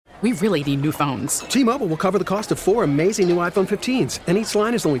We really need new phones. T-Mobile will cover the cost of 4 amazing new iPhone 15s, and each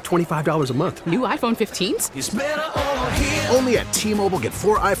line is only $25 a month. New iPhone 15s? It's better over here. Only at T-Mobile, get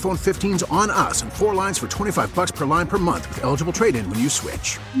 4 iPhone 15s on us and 4 lines for $25 per line per month with eligible trade-in when you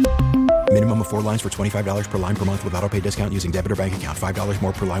switch. Minimum of 4 lines for $25 per line per month with autopay discount using debit or bank account. $5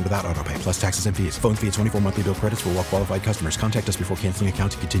 more per line without autopay, plus taxes and fees. Phone fee at 24 monthly bill credits for well-qualified customers. Contact us before canceling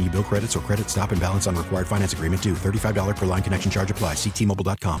account to continue bill credits or credit stop and balance on required finance agreement due. $35 per line connection charge applies. See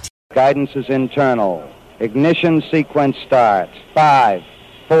T-Mobile.com. Guidance is internal. Ignition sequence starts. 5,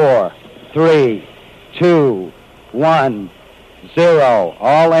 4, 3, 2, 1, 0.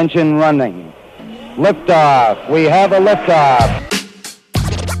 All engine running. Liftoff. We have a liftoff.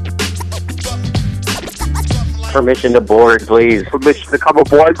 Permission to board, please. Permission to come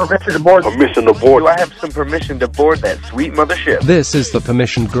aboard. Permission to board. Permission to board. Do I have some permission to board that sweet mothership? This is the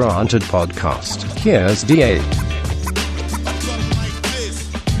Permission Granted podcast. Here's DA.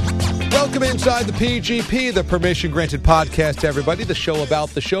 Welcome inside the PGP, the Permission Granted podcast, everybody. The show about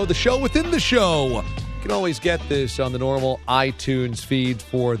the show within the show. You can always get this on the normal iTunes feed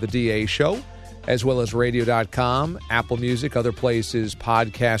for the DA show, as well as radio.com, Apple Music, other places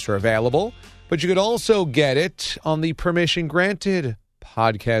podcasts are available. But you could also get it on the Permission Granted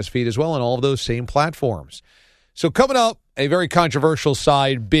podcast feed as well on all of those same platforms. So coming up, a very controversial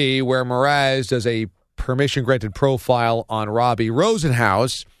side B where Mraz does a Permission Granted profile on Robbie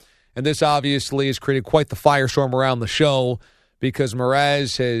Rosenhaus. And this obviously has created quite the firestorm around the show because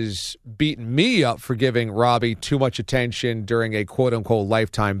Mraz has beaten me up for giving Robbie too much attention during a quote-unquote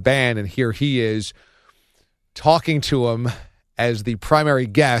lifetime ban. And here he is talking to him as the primary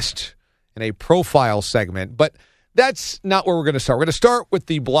guest in a profile segment. But that's not where we're going to start. We're going to start with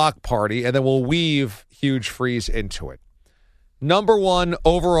the block party, and then we'll weave Huge Freeze into it. Number one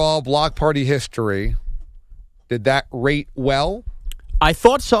overall block party history. Did that rate well? I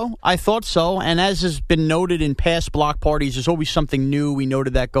thought so. And as has been noted in past block parties, there's always something new. We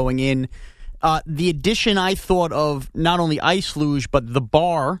noted that going in. The addition, I thought, of not only ice luge, but the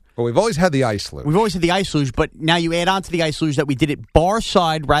bar. Well, we've always had the ice luge. But now you add on to the ice luge that we did it bar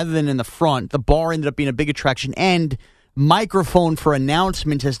side rather than in the front. The bar ended up being a big attraction. And microphone for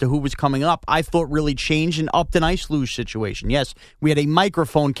announcements as to who was coming up, I thought really changed and upped an ice luge situation. Yes, we had a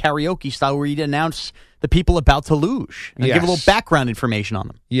microphone karaoke style where you'd announce the people about to luge and give a little background information on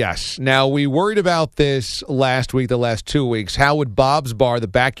them. Yes. Now, we worried about this last week, the last 2 weeks. How would Bob's Bar, the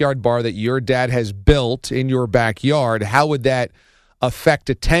backyard bar that your dad has built in your backyard, how would that affect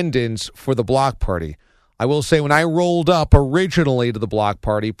attendance for the block party? I will say when I rolled up originally to the block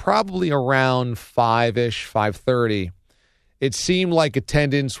party, probably around 5-ish, 5:30, it seemed like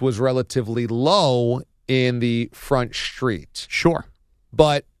attendance was relatively low in the front street. Sure.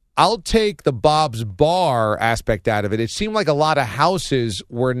 But I'll take the Bob's Bar aspect out of it. It seemed like a lot of houses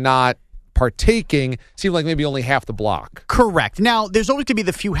were not partaking. It seemed like maybe only half the block. Correct. Now, there's always going to be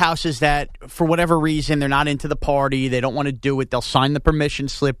the few houses that, for whatever reason, they're not into the party. They don't want to do it. They'll sign the permission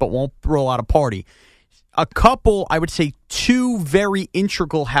slip but won't roll out a party. A couple, I would say 2 very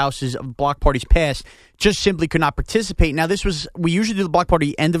integral houses of block parties past just simply could not participate. Now, we usually do the block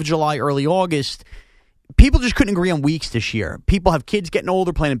party end of July, early August. People just couldn't agree on weeks this year. People have kids getting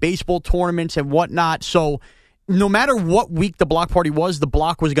older, playing in baseball tournaments and whatnot. So no matter what week the block party was, the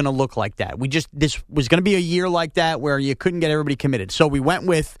block was going to look like that. This was going to be a year like that where you couldn't get everybody committed. So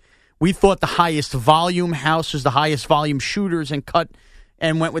we thought the highest volume houses, the highest volume shooters,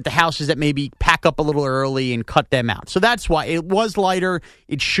 and went with the houses that maybe pack up a little early and cut them out. So that's why it was lighter.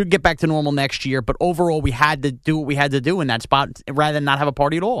 It should get back to normal next year. But overall, we had to do what we had to do in that spot rather than not have a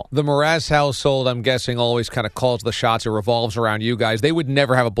party at all. The Mraz household, I'm guessing, always kind of calls the shots. It revolves around you guys. They would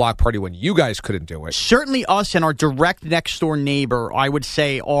never have a block party when you guys couldn't do it. Certainly us and our direct next-door neighbor, I would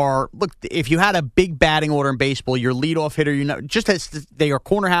say, look, if you had a big batting order in baseball, your leadoff hitter, just as they are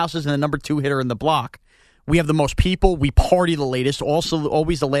corner houses and the number 2 hitter in the block, we have the most people. We party the latest. Also,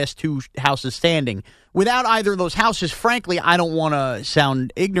 always the last 2 houses standing. Without either of those houses, frankly, I don't want to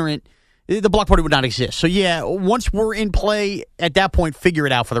sound ignorant. The block party would not exist. So, yeah, once we're in play, at that point, figure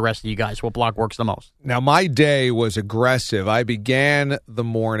it out for the rest of you guys, what block works the most. Now, my day was aggressive. I began the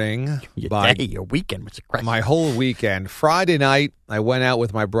morning. Your weekend was aggressive. My whole weekend. Friday night, I went out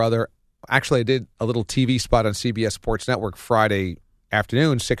with my brother. Actually, I did a little TV spot on CBS Sports Network Friday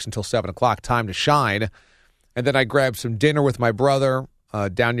afternoon, 6 until 7 o'clock, time to shine. And then I grabbed some dinner with my brother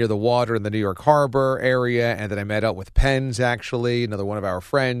down near the water in the New York Harbor area. And then I met up with Pens, actually, another one of our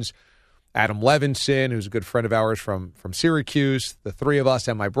friends, Adam Levinson, who's a good friend of ours from Syracuse. The 3 of us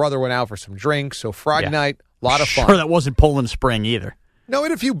and my brother went out for some drinks. So Friday night, a lot of fun. Sure, that wasn't Poland Spring either. No, we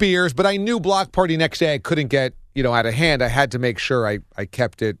had a few beers, but I knew block party next day I couldn't get out of hand. I had to make sure I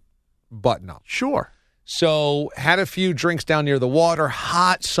kept it button-up. Sure. So had a few drinks down near the water,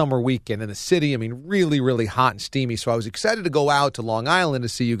 hot summer weekend in the city. I mean, really, really hot and steamy. So I was excited to go out to Long Island to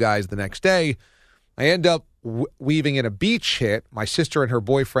see you guys the next day. I end up weaving in a beach hit. My sister and her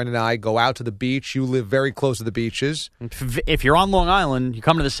boyfriend and I go out to the beach. You live very close to the beaches. If you're on Long Island, you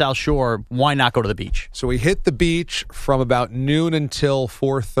come to the South Shore, why not go to the beach? So we hit the beach from about noon until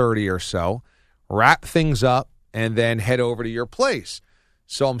 4:30 or so, wrap things up, and then head over to your place.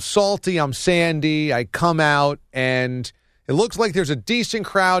 So I'm salty, I'm sandy, I come out, and it looks like there's a decent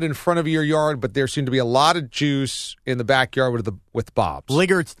crowd in front of your yard, but there seemed to be a lot of juice in the backyard with Bob's.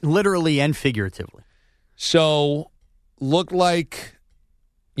 Literally and figuratively. So looked like,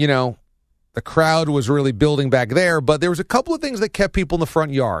 the crowd was really building back there, but there was a couple of things that kept people in the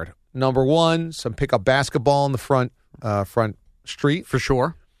front yard. Number one, some pickup basketball in the front street. For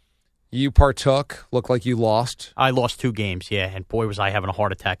sure. You partook. Looked like you lost. I lost 2 games, yeah, and boy, was I having a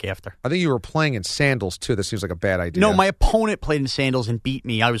heart attack after. I think you were playing in sandals, too. That seems like a bad idea. No, my opponent played in sandals and beat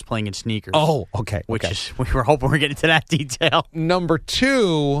me. I was playing in sneakers. Oh, okay. We were hoping we were getting to that detail. Number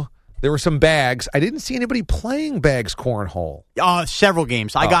 2, there were some bags. I didn't see anybody playing bags cornhole. Several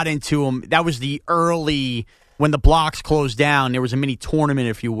games. I got into them. That was the early, when the blocks closed down, there was a mini tournament,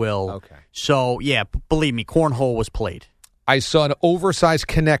 if you will. Okay. So, yeah, believe me, cornhole was played. I saw an oversized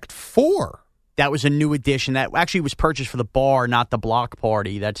Connect 4. That was a new addition. That actually was purchased for the bar, not the block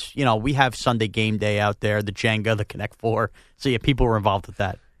party. That's, we have Sunday game day out there, the Jenga, the Connect 4. So, yeah, people were involved with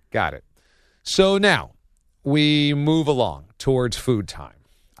that. Got it. So now we move along towards food time.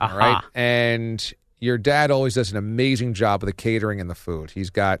 All right. And your dad always does an amazing job of the catering and the food. He's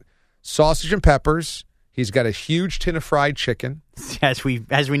got sausage and peppers. He's got a huge tin of fried chicken. As we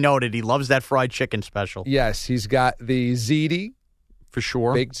noted, he loves that fried chicken special. Yes, he's got the ziti. For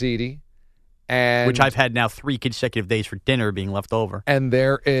sure. Baked ziti. And which I've had now 3 consecutive days for dinner being left over. And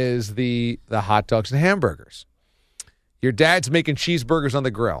there is the hot dogs and hamburgers. Your dad's making cheeseburgers on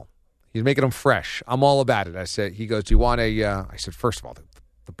the grill. He's making them fresh. I'm all about it. I said, he goes, do you want I said, first of all,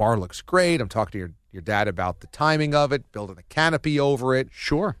 the bar looks great. I'm talking to your dad about the timing of it, building a canopy over it.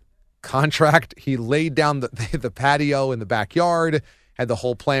 Sure. Contract. He laid down the patio in the backyard, had the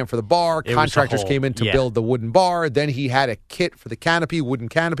whole plan for the bar. Contractors came in to build the wooden bar. Then he had a kit for the canopy, wooden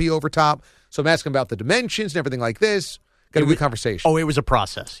canopy over top. So I'm asking about the dimensions and everything like this. Got a good conversation. Oh, it was a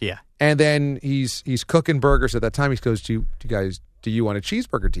process, yeah. And then he's cooking burgers at that time. He goes, do you want a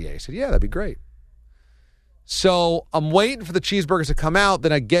cheeseburger, DA? I said, yeah, that'd be great. So I'm waiting for the cheeseburgers to come out.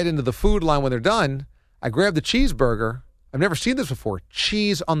 Then I get into the food line when they're done. I grab the cheeseburger. I've never seen this before.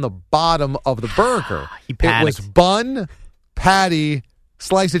 Cheese on the bottom of the burger. It was bun, patty,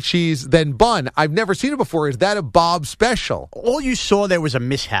 slice of cheese, then bun. I've never seen it before. Is that a Bob special? All you saw there was a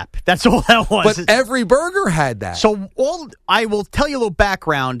mishap. That's all that was. But every burger had that. So I will tell you a little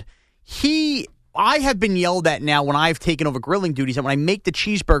background. I have been yelled at now when I've taken over grilling duties, and when I make the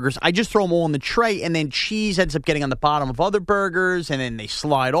cheeseburgers, I just throw them all in the tray, and then cheese ends up getting on the bottom of other burgers, and then they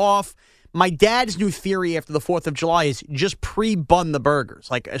slide off. My dad's new theory after the 4th of July is just pre-bun the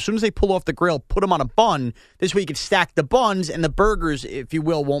burgers. Like, as soon as they pull off the grill, put them on a bun. This way you can stack the buns, and the burgers, if you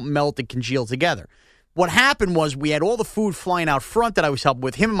will, won't melt and congeal together. What happened was we had all the food flying out front that I was helping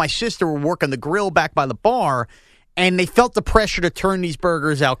with. Him and my sister were working the grill back by the bar, and they felt the pressure to turn these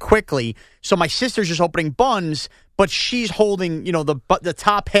burgers out quickly. So my sister's just opening buns, but she's holding, the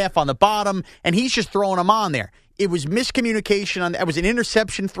top half on the bottom, and he's just throwing them on there. It was miscommunication. It was an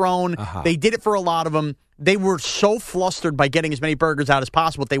interception thrown. They did it for a lot of them. They were so flustered by getting as many burgers out as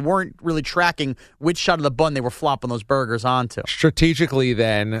possible. They weren't really tracking which side of the bun they were flopping those burgers onto. Strategically,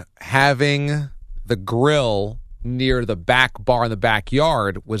 then, having the grill near the back bar in the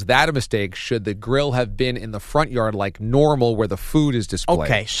backyard, was that a mistake? Should the grill have been in the front yard like normal where the food is displayed?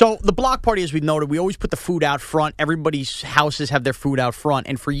 Okay, so the block party, as we've noted, we always put the food out front. Everybody's houses have their food out front.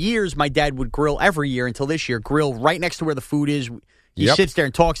 And for years, my dad would grill every year until this year, grill right next to where the food is. He sits there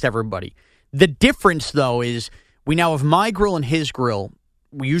and talks to everybody. The difference, though, is we now have my grill and his grill.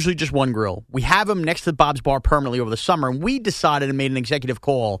 We usually just one grill. We have them next to Bob's Bar permanently over the summer, and we decided and made an executive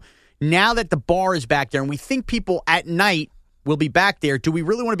call. Now that the bar is back there and we think people at night will be back there, do we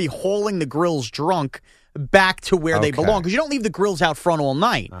really want to be hauling the grills drunk back to where they belong? Because you don't leave the grills out front all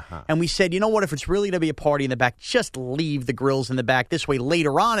night. And we said, you know what, if it's really going to be a party in the back, just leave the grills in the back. This way,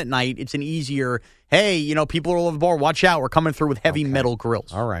 later on at night, it's an easier, hey, people are all over the bar, watch out, we're coming through with heavy metal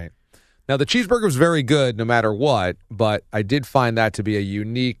grills. All right. Now, the cheeseburger was very good no matter what, but I did find that to be a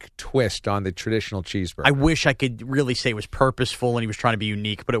unique twist on the traditional cheeseburger. I wish I could really say it was purposeful and he was trying to be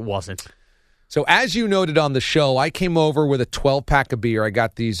unique, but it wasn't. So as you noted on the show, I came over with a 12-pack of beer. I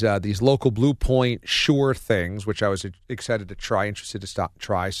got these local Blue Point Sure things, which I was excited to try, interested to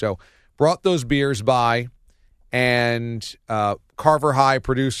try. So brought those beers by, and Carver High,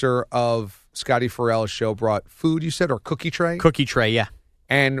 producer of Scotty Farrell's show, brought food, you said, or cookie tray? Cookie tray, yeah.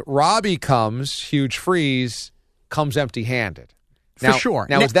 And Robbie comes, huge freeze, comes empty-handed. For sure.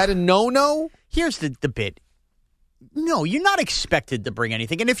 Now, is that a no-no? Here's the bit. No, you're not expected to bring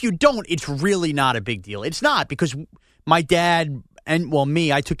anything. And if you don't, it's really not a big deal. It's not, because my dad and, well,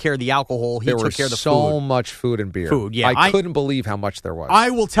 me, I took care of the alcohol. He took care of the food. There was so much food and beer. Yeah. I couldn't believe how much there was. I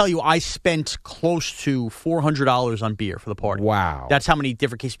will tell you, I spent close to $400 on beer for the party. Wow. That's how many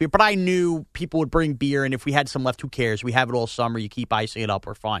different cases of beer. But I knew people would bring beer, and if we had some left, who cares? We have it all summer. You keep icing it up.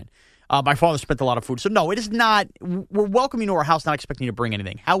 We're fine. My father spent a lot of food. So, no, it is not. We're welcoming you to our house, not expecting you to bring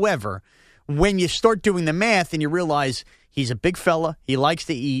anything. However, when you start doing the math and you realize he's a big fella, he likes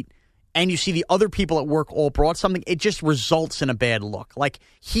to eat, and you see the other people at work all brought something, it just results in a bad look. Like,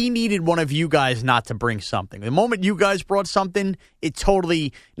 he needed one of you guys not to bring something. The moment you guys brought something, it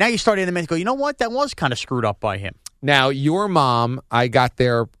totally, now you start in the math and go, you know what, that was kind of screwed up by him. Now, your mom, I got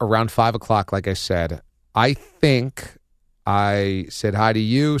there around 5 o'clock, like I said. I think I said hi to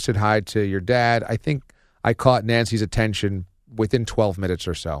you, said hi to your dad. I think I caught Nancy's attention within 12 minutes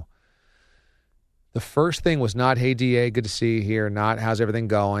or so. The first thing was not, hey, DA, good to see you here, not, how's everything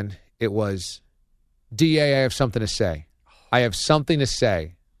going? It was, DA, I have something to say. I have something to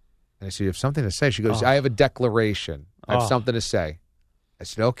say. And I said, you have something to say? She goes, I have a declaration. I have something to say. I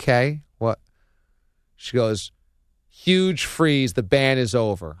said, okay, what? She goes, huge freeze, the ban is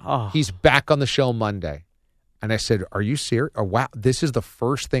over. He's back on the show Monday. And I said, are you serious? Oh, wow, this is the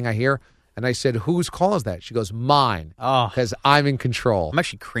first thing I hear. And I said, whose call is that? She goes, mine, because I'm in control. I'm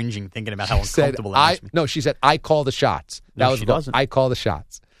actually cringing thinking about how uncomfortable that makes me. No, she said, I call the shots. No, she doesn't. I call the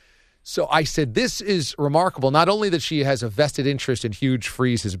shots. So I said, this is remarkable. Not only that she has a vested interest in Huge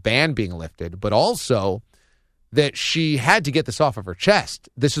Freeze's ban being lifted, but also that she had to get this off of her chest.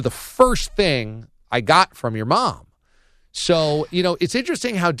 This is the first thing I got from your mom. So, it's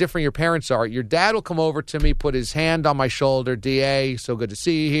interesting how different your parents are. Your dad will come over to me, put his hand on my shoulder, DA, so good to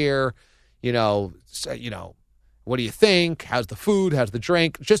see you here. What do you think? How's the food? How's the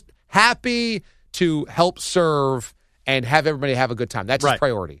drink? Just happy to help serve and have everybody have a good time. That's his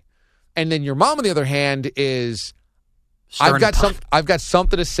priority. And then your mom, on the other hand, is I've got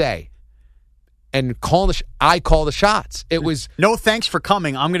something to say, and I call the shots. It was no thanks for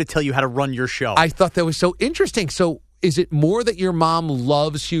coming. I'm going to tell you how to run your show. I thought that was so interesting. So is it more that your mom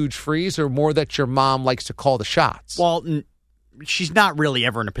loves Huge Freeze, or more that your mom likes to call the shots? Well, she's not really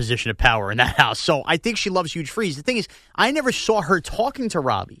ever in a position of power in that house. So I think she loves Huge Freeze. The thing is, I never saw her talking to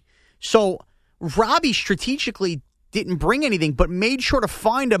Robbie. So Robbie strategically didn't bring anything, but made sure to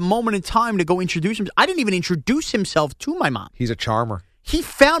find a moment in time to go introduce himself. I didn't even introduce himself to my mom. He's a charmer. He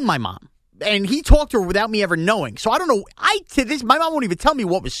found my mom, and he talked to her without me ever knowing. So I don't know. My mom won't even tell me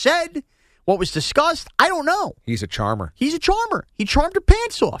what was said, what was discussed. I don't know. He's a charmer. He's a charmer. He charmed her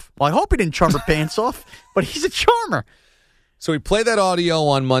pants off. Well, I hope he didn't charm her pants off, but he's a charmer. So we play that audio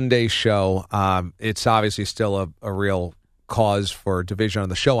on Monday's show. It's obviously still a real cause for division on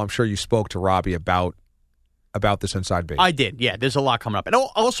the show. I'm sure you spoke to Robbie about this inside base. I did, yeah. There's a lot coming up. And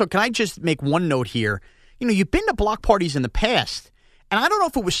also, can I just make one note here? You've been to block parties in the past, and I don't know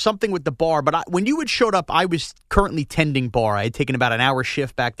if it was something with the bar, but when you had showed up, I was currently tending bar. I had taken about an hour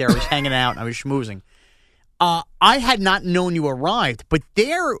shift back there. I was hanging out, and I was schmoozing. I had not known you arrived, but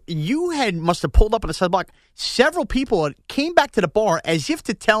there you must have pulled up on the side of the block. Several people came back to the bar as if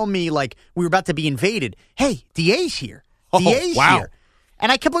to tell me, like, we were about to be invaded. Hey, DA's here. DA's here.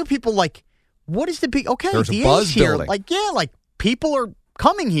 And I kept looking at people like, what is the big... Okay, there's DA's a buzz here. building. Like, yeah, like, people are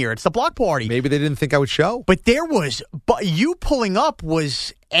coming here. It's the block party. Maybe they didn't think I would show. But you pulling up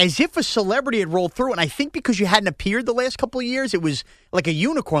was as if a celebrity had rolled through. And I think because you hadn't appeared the last couple of years, it was like a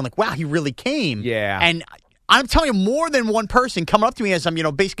unicorn. Like, wow, he really came. Yeah. And I'm telling you, more than one person coming up to me as I'm,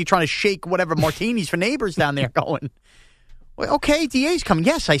 basically trying to shake whatever martinis for neighbors down there going, well, okay, DA's coming.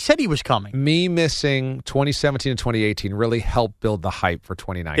 Yes, I said he was coming. Me missing 2017 and 2018 really helped build the hype for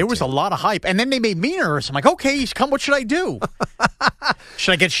 2019. There was a lot of hype. And then they made me nervous. I'm like, okay, he's come. What should I do?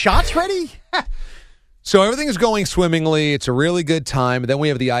 Should I get shots ready? So everything is going swimmingly. It's a really good time. And then we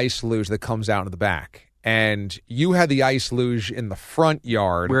have the ice luge that comes out in the back. And you had the ice luge in the front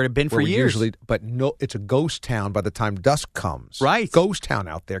yard. Where it had been for years. But no, it's a ghost town by the time dusk comes. Right. Ghost town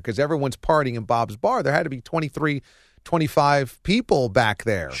out there because everyone's partying in Bob's Bar. There had to be 23, 25 people back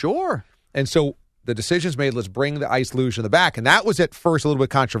there. Sure. And so the decision's made, let's bring the ice luge in the back. And that was at first a little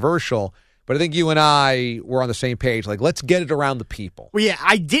bit controversial. But I think you and I were on the same page. Like, let's get it around the people. Well, yeah,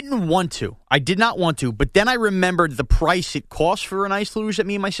 I didn't want to. I did not want to. But then I remembered the price it cost for an ice luge that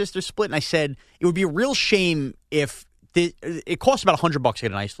me and my sister split. And I said, it would be a real shame if it costs about $100 to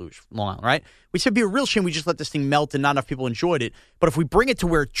get an ice luge, Long Island, right? We said it'd be a real shame we just let this thing melt and not enough people enjoyed it. But if we bring it to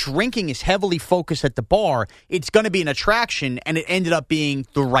where drinking is heavily focused at the bar, it's going to be an attraction, and it ended up being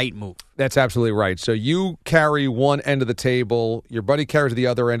the right move. That's absolutely right. So you carry one end of the table, your buddy carries the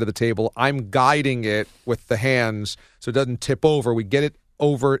other end of the table. I'm guiding it with the hands so it doesn't tip over. We get it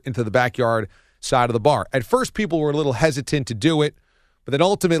over into the backyard side of the bar. At first, people were a little hesitant to do it, but then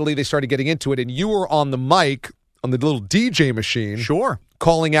ultimately they started getting into it, and you were on the mic, on the little DJ machine. Sure.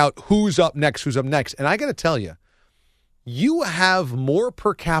 Calling out who's up next. And I got to tell you, you have more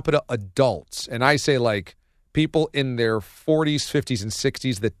per capita adults, and I say like people in their 40s, 50s, and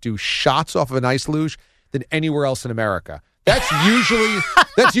 60s that do shots off of an ice luge than anywhere else in America. That's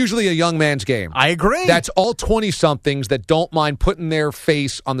usually a young man's game. I agree. That's all 20-somethings that don't mind putting their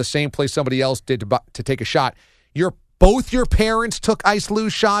face on the same place somebody else did to take a shot. Both your parents took ice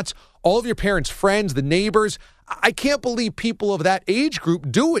luge shots, all of your parents' friends, the neighbors. I can't believe people of that age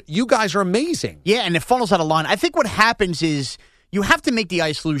group do it. You guys are amazing. Yeah, and it funnels out of line. I think what happens is you have to make the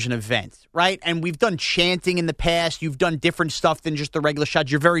ice luge an event, right? And we've done chanting in the past. You've done different stuff than just the regular shots.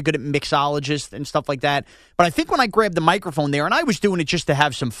 You're very good at mixologists and stuff like that. But I think when I grabbed the microphone there, and I was doing it just to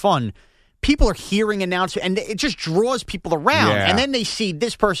have some fun, people are hearing announcements, and it just draws people around. Yeah. And then they see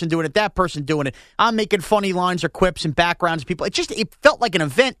this person doing it, that person doing it. I'm making funny lines or quips and backgrounds. People, it felt like an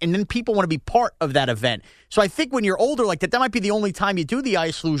event, and then people want to be part of that event. So I think when you're older like that might be the only time you do the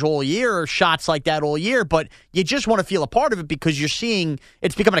ice luge all year or shots like that all year, but you just want to feel a part of it because you're seeing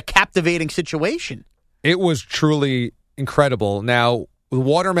it's becoming a captivating situation. It was truly incredible. Now, the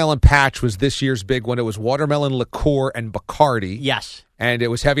watermelon patch was this year's big one. It was watermelon liqueur and Bacardi. Yes. And it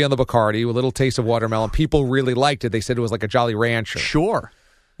was heavy on the Bacardi, a little taste of watermelon. People really liked it. They said it was like a Jolly Rancher. Sure.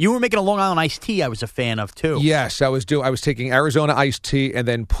 You were making a Long Island iced tea I was a fan of, too. Yes, I was taking Arizona iced tea and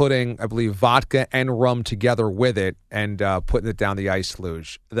then putting, I believe, vodka and rum together with it and putting it down the ice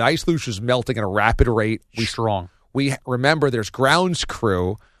luge. The ice luge was melting at a rapid rate. Strong. We remember there's grounds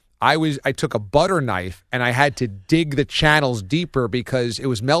crew. I took a butter knife and I had to dig the channels deeper because it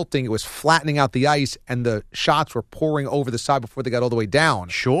was melting. It was flattening out the ice, and the shots were pouring over the side before they got all the way down.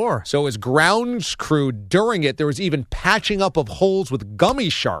 Sure. So as grounds crew during it, there was even patching up of holes with gummy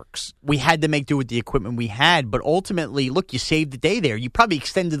sharks. We had to make do with the equipment we had, but ultimately, look, you saved the day there. You probably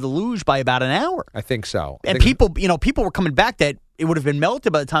extended the luge by about an hour. I think so. And people were coming back that it would have been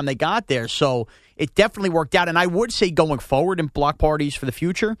melted by the time they got there. So it definitely worked out. And I would say going forward in block parties for the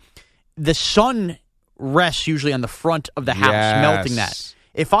future, the sun rests usually on the front of the house, melting that.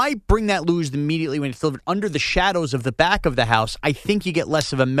 If I bring that luge immediately when it's delivered under the shadows of the back of the house, I think you get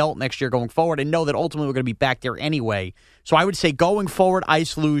less of a melt next year going forward, and know that ultimately we're going to be back there anyway. So I would say going forward,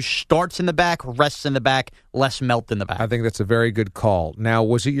 ice luge starts in the back, rests in the back, less melt in the back. I think that's a very good call. Now,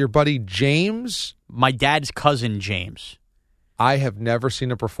 was it your buddy James? My dad's cousin, James. I have never seen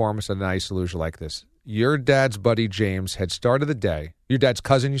a performance at an ice luge like this. Your dad's buddy James had started the day. Your dad's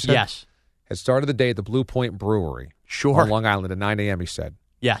cousin, you said? Yes. Had started the day at the Blue Point Brewery. Sure. On Long Island at 9 a.m., he said.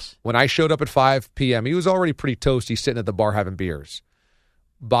 Yes. When I showed up at 5 p.m., he was already pretty toasty sitting at the bar having beers.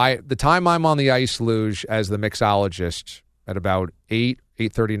 By the time I'm on the ice luge as the mixologist at about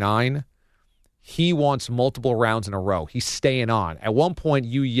 8:39, he wants multiple rounds in a row. He's staying on. At one point,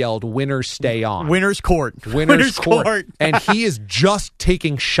 you yelled, "Winners stay on." Winner's court. Winner's court. And he is just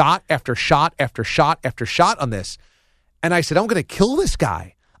taking shot after shot after shot after shot on this. And I said, I'm going to kill this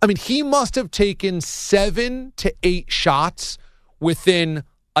guy. I mean, he must have taken 7 to 8 shots within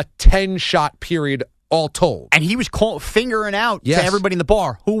a 10-shot period all told. And he was fingering out to everybody in the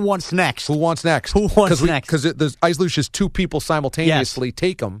bar, who wants next? Who wants next? Who wants next? Because the ice luge is 2 people simultaneously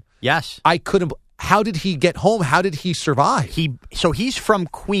take them. Yes. I couldn't. How did he get home? How did he survive? He's from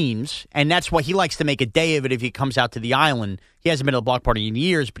Queens, and that's why he likes to make a day of it if he comes out to the island. He hasn't been to a block party in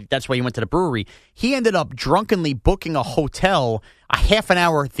years, but that's why he went to the brewery. He ended up drunkenly booking a hotel a half an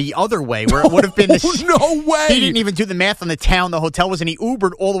hour the other way, where it would have been this. No way! He didn't even do the math on the town the hotel was in. He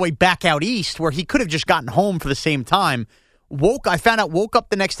Ubered all the way back out east, where he could have just gotten home for the same time. Woke up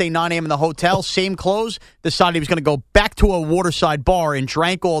the next day, 9 a.m. in the hotel, same clothes, decided he was going to go back to a waterside bar and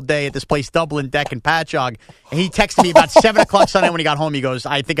drank all day at this place, Dublin Deck in Patchogue. And he texted me about 7 o'clock Sunday when he got home. He goes,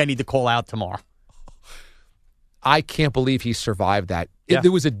 I think I need to call out tomorrow. I can't believe he survived that. Yeah. It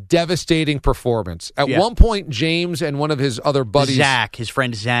was a devastating performance. At one point, James and one of his other buddies, his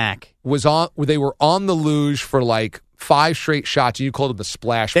friend Zach, they were on the luge for like 5 straight shots. You called them the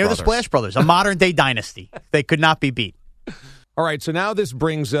Splash Brothers. They were the Splash Brothers, a modern-day dynasty. They could not be beat. All right, so now this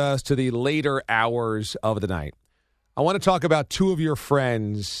brings us to the later hours of the night. I want to talk about 2 of your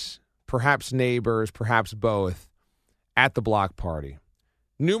friends, perhaps neighbors, perhaps both, at the block party.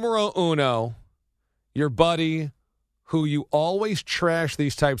 Numero uno, your buddy who you always trash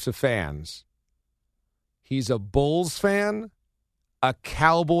these types of fans. He's a Bulls fan, a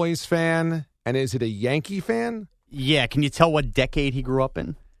Cowboys fan, and is it a Yankee fan? Yeah, can you tell what decade he grew up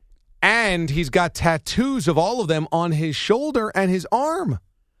in? And he's got tattoos of all of them on his shoulder and his arm.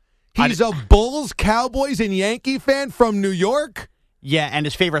 He's a Bulls, Cowboys, and Yankee fan from New York? Yeah, and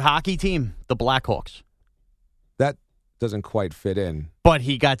his favorite hockey team, the Blackhawks. That doesn't quite fit in. But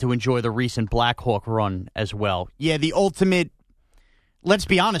he got to enjoy the recent Blackhawk run as well. Yeah, the ultimate, let's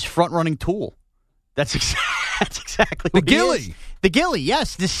be honest, front-running tool. That's exactly what the Gilly. The Gilly,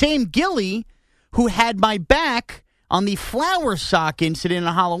 yes. The same Gilly who had my back on the flower sock incident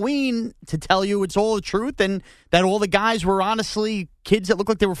on Halloween to tell you it's all the truth and that all the guys were honestly kids that looked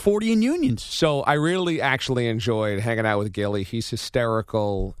like they were 40 in unions. So I really actually enjoyed hanging out with Gilly. He's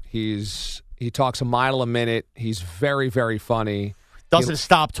hysterical. He talks a mile a minute. He's very, very funny. Doesn't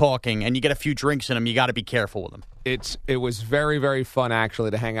stop talking, and you get a few drinks in him. You got to be careful with him. It was very, very fun,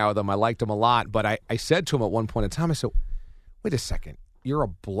 actually, to hang out with him. I liked him a lot, but I said to him at one point in time, I said, wait a second, you're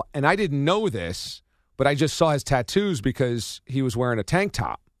and I didn't know this, but I just saw his tattoos because he was wearing a tank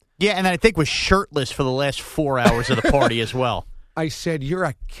top. Yeah, and I think was shirtless for the last 4 hours of the party as well. I said, you're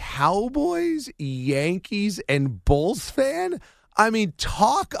a Cowboys, Yankees, and Bulls fan? I mean,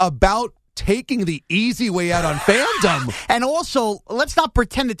 talk about taking the easy way out on fandom. And also, let's not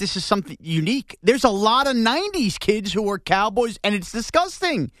pretend that this is something unique. There's a lot of 90s kids who are Cowboys, and it's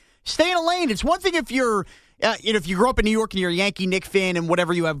disgusting. Stay in a lane. It's one thing if you're, if you grew up in New York and you're a Yankee Knick fan and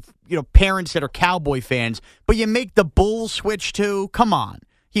whatever, you have, parents that are Cowboy fans, but you make the Bulls switch too. Come on.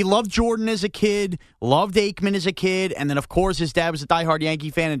 He loved Jordan as a kid, loved Aikman as a kid, and then, of course, his dad was a diehard Yankee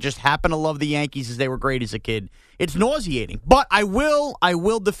fan and just happened to love the Yankees as they were great as a kid. It's nauseating. But I will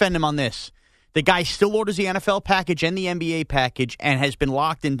defend him on this. The guy still orders the NFL package and the NBA package and has been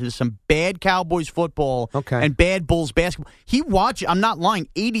locked into some bad Cowboys football and bad Bulls basketball. He watches, I'm not lying,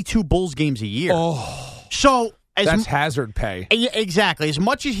 82 Bulls games a year. Oh, so that's hazard pay. Exactly. As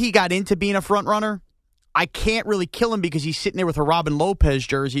much as he got into being a front runner, I can't really kill him because he's sitting there with a Robin Lopez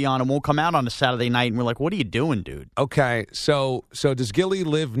jersey on and won't come out on a Saturday night, and we're like, what are you doing, dude? Okay, so does Gilly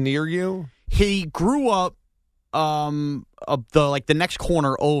live near you? He grew up the next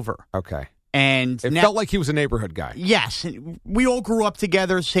corner over. Okay. And it felt like he was a neighborhood guy. Yes. We all grew up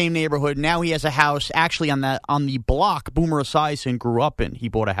together, same neighborhood. Now he has a house actually on the block Boomer Esiason grew up in. He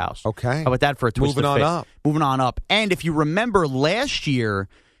bought a house. Okay. How about that for a twist Moving of on fate? up. Moving on up. And if you remember last year,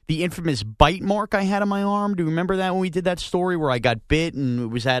 the infamous bite mark I had on my arm, do you remember that when we did that story where I got bit and it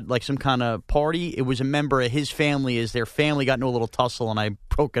was at like some kind of party? It was a member of his family as their family got into a little tussle and I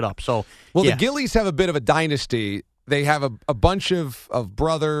broke it up. So, well, the Gillies have a bit of a dynasty. They have a bunch of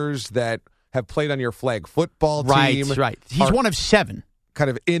brothers that have played on your flag football team. Right. He's one of 7. Kind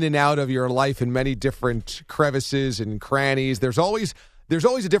of in and out of your life in many different crevices and crannies. There's always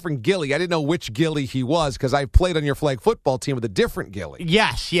a different Gilly. I didn't know which Gilly he was because I've played on your flag football team with a different Gilly.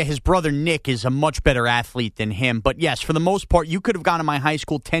 Yes, yeah, his brother Nick is a much better athlete than him. But yes, for the most part, you could have gone to my high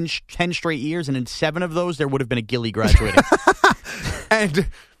school 10 straight years, and in 7 of those, there would have been a Gilly graduating.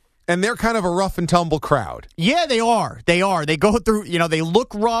 And they're kind of a rough and tumble crowd. Yeah, they are. They are. They go through, they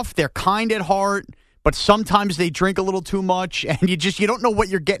look rough. They're kind at heart, but sometimes they drink a little too much, and you don't know what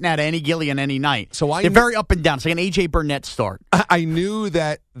you're getting out of any Gilly on any night. So they're very up and down. It's like an A.J. Burnett start. I knew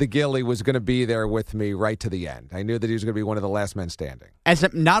that the Gilly was going to be there with me right to the end. I knew that he was going to be one of the last men standing.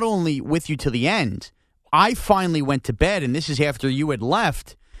 Not only with you to the end, I finally went to bed, and this is after you had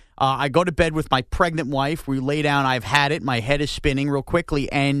left. I go to bed with my pregnant wife. We lay down. I've had it. My head is spinning real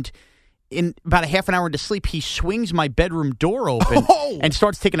quickly. And in about a half an hour into sleep, he swings my bedroom door open and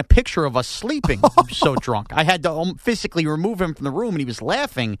starts taking a picture of us sleeping. I'm so drunk. I had to physically remove him from the room, and he was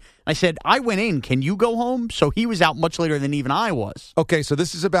laughing. I said, I went in. Can you go home? So he was out much later than even I was. Okay, so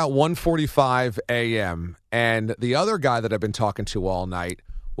this is about 1:45 a.m., and the other guy that I've been talking to all night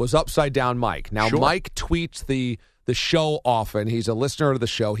was Upside Down Mike. Now, Mike tweets the show often. He's a listener to the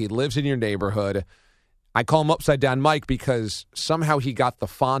show. He lives in your neighborhood. I call him Upside Down Mike because somehow he got the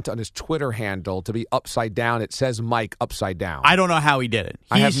font on his Twitter handle to be upside down. It says Mike upside down. I don't know how he did it.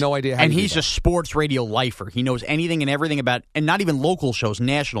 I have no idea how he did it. And he's a sports radio lifer. He knows anything and everything about, and not even local shows,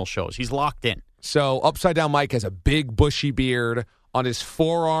 national shows. He's locked in. So Upside Down Mike has a big bushy beard. On his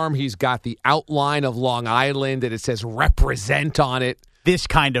forearm, he's got the outline of Long Island, and it says represent on it. This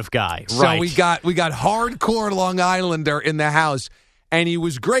kind of guy, so right? So we got hardcore Long Islander in the house, and he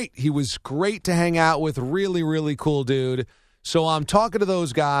was great. He was great to hang out with. Really, really cool dude. So I'm talking to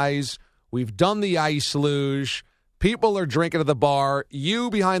those guys. We've done the ice luge. People are drinking at the bar.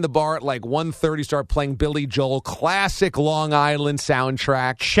 You behind the bar at like 1:30 start playing Billy Joel, classic Long Island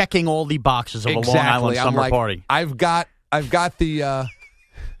soundtrack. Checking all the boxes of a Long Island summer party. I've got the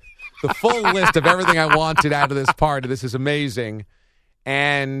full list of everything I wanted out of this party. This is amazing.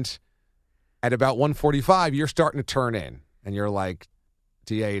 And at about 1:45, you're starting to turn in, and you're like,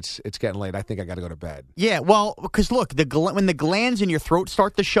 DA, it's getting late. I think I got to go to bed. Yeah, well, because look, when the glands in your throat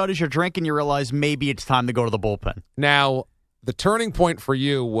start to shut as you're drinking, you realize maybe it's time to go to the bullpen. Now, the turning point for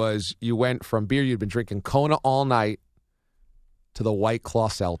you was you went from beer you'd been drinking Kona all night to the White Claw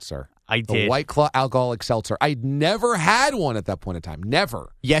seltzer. I did. The White Claw alcoholic seltzer. I'd never had one at that point in time.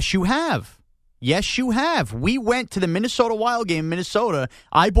 Never. Yes, you have. Yes, you have. We went to the Minnesota Wild game in Minnesota.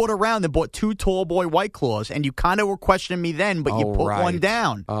 I bought a round and bought 2 Tall Boy White Claws, and you kind of were questioning me then, but you put one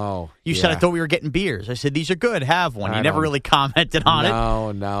down. You said, I thought we were getting beers. I said, these are good. Have one. You never really commented on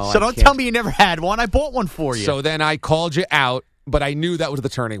it. No. So don't tell me you never had one. I bought one for you. So then I called you out, but I knew that was the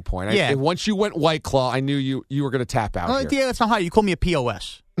turning point. Once you went White Claw, I knew you were going to tap out here. Yeah, that's not how you called me a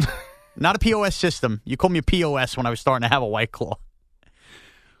POS. Not a POS system. You called me a POS when I was starting to have a White Claw.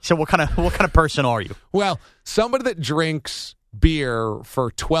 So what kind of person are you? Well, somebody that drinks beer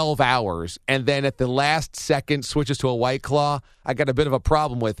for 12 hours and then at the last second switches to a White Claw, I got a bit of a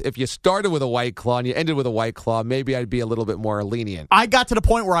problem with. If you started with a White Claw and you ended with a White Claw, maybe I'd be a little bit more lenient. I got to the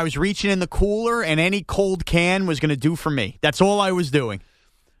point where I was reaching in the cooler and any cold can was going to do for me. That's all I was doing.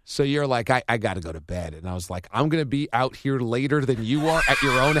 So you're like, I got to go to bed. And I was like, I'm going to be out here later than you are at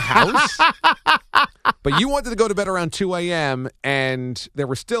your own house. But you wanted to go to bed around 2 a.m., and there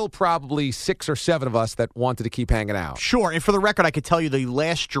were still probably 6 or 7 of us that wanted to keep hanging out. Sure. And for the record, I could tell you the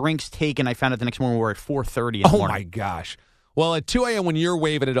last drinks taken, I found out the next morning, were at 4:30 in the morning. Oh, my gosh. Well, at 2 a.m. when you're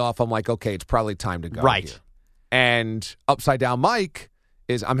waving it off, I'm like, okay, it's probably time to go. Right. Here. And Upside Down Mike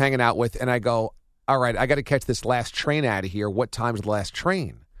is I'm hanging out with, and I go, all right, I got to catch this last train out of here. What time's the last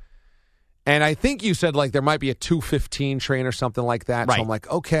train? And I think you said, like, there might be a 2:15 train or something like that. Right. So I'm like,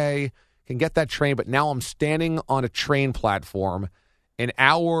 okay, can get that train. But now I'm standing on a train platform an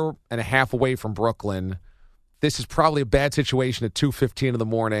hour and a half away from Brooklyn. This is probably a bad situation at 2:15 in the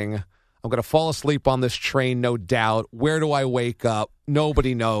morning. I'm going to fall asleep on this train, no doubt. Where do I wake up?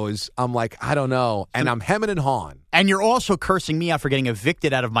 Nobody knows. I'm like, I don't know. And I'm hemming and hawing. And you're also cursing me out for getting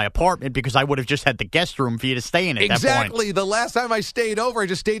evicted out of my apartment because I would have just had the guest room for you to stay in at that point. Exactly. The last time I stayed over, I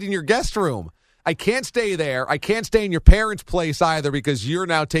just stayed in your guest room. I can't stay there. I can't stay in your parents' place either because you're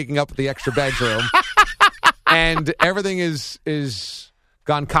now taking up the extra bedroom. And everything is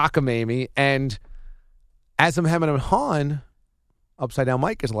gone cockamamie. And as I'm hemming and hawing, Upside Down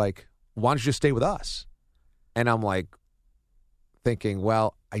Mike is like, why don't you just stay with us? And I'm like thinking,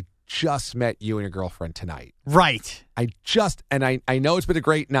 well, I just met you and your girlfriend tonight. Right. I know it's been a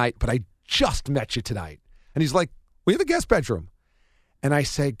great night, but I just met you tonight. And he's like, we have a guest bedroom. And I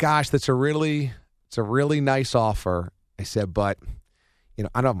say, gosh, it's a really nice offer. I said, but I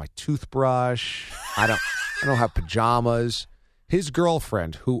don't have my toothbrush. I don't have pajamas. His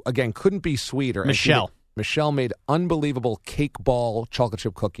girlfriend, who again couldn't be sweeter, Michelle made unbelievable cake ball chocolate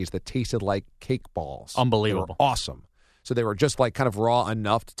chip cookies that tasted like cake balls. Unbelievable. They were awesome. So they were just like kind of raw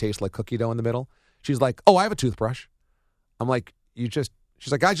enough to taste like cookie dough in the middle. She's like, oh, I have a toothbrush. I'm like, she's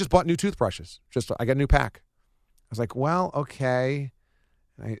like, I just bought new toothbrushes. I got a new pack. I was like, well, okay.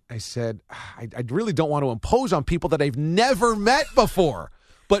 I said, I really don't want to impose on people that I've never met before.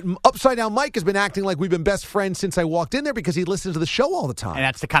 But Upside Down Mike has been acting like we've been best friends since I walked in there because he listens to the show all the time. And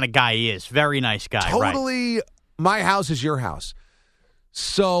that's the kind of guy he is. Very nice guy. Totally, right. My house is your house.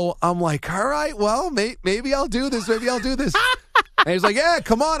 So I'm like, all right, well, maybe I'll do this. Maybe I'll do this. And he's like, yeah,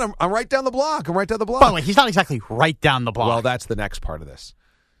 come on. I'm right down the block. By the way, he's not exactly right down the block. Well, that's the next part of this.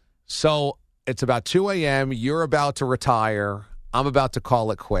 So it's about 2 a.m. You're about to retire. I'm about to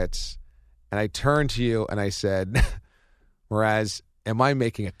call it quits. And I turned to you and I said, Mraz, am I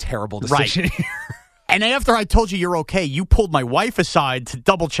making a terrible decision here? And after I told you you're okay, you pulled my wife aside to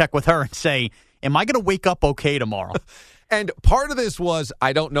double check with her and say, am I going to wake up okay tomorrow? And part of this was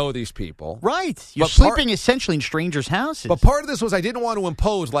I don't know these people. Right. You're sleeping essentially in strangers' houses. But part of this was I didn't want to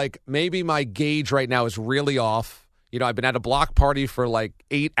impose, like, maybe my gauge right now is really off. I've been at a block party for like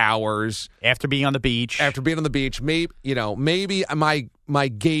 8 hours. After being on the beach. Maybe my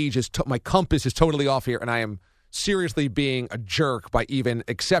gauge is, my compass is totally off here, and I am seriously being a jerk by even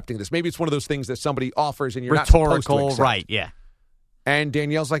accepting this. Maybe it's one of those things that somebody offers and you're not supposed to accept. Right, yeah. And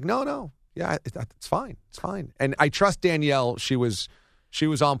Danielle's like, no. Yeah, it's fine. It's fine. And I trust Danielle. She was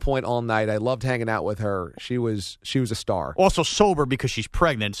on point all night. I loved hanging out with her. She was a star. Also sober because she's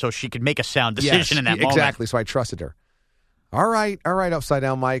pregnant, so she could make a sound decision in that moment. Exactly. So I trusted her. all right, Upside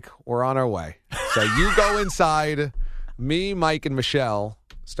Down Mike, we're on our way. So you go inside. Me, Mike, and Michelle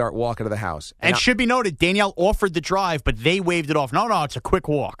start walking to the house. And should be noted, Danielle offered the drive, but they waved it off. No, it's a quick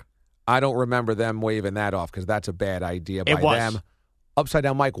walk. I don't remember them waving that off because that's a bad idea by them. Upside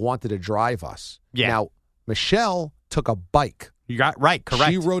Down Mike wanted to drive us. Yeah. Now, Michelle took a bike. You got right,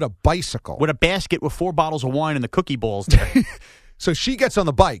 correct. She rode a bicycle. With a basket with 4 bottles of wine and the cookie balls there. So she gets on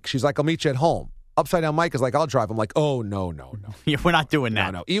the bike. She's like, I'll meet you at home. Upside Down Mike is like, I'll drive. I'm like, oh, no. Yeah, we're not doing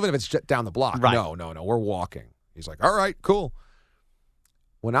that. No. Even if it's just down the block. Right. No. We're walking. He's like, all right, cool.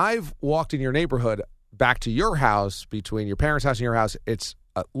 When I've walked in your neighborhood back to your house, between your parents' house and your house, it's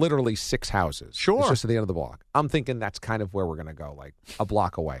literally 6 houses. Sure. It's just at the end of the block. I'm thinking that's kind of where we're going to go, like a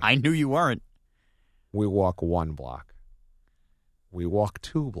block away. I knew you weren't. We walk 1 block. We walk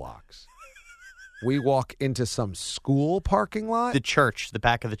 2 blocks. We walk into some school parking lot. The church, the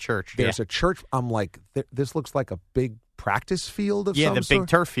back of the church. There's a church. I'm like, this looks like a big practice field of some sort. Yeah, the big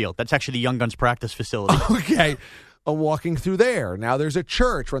turf field. That's actually the Young Guns practice facility. Okay. I'm walking through there. Now there's a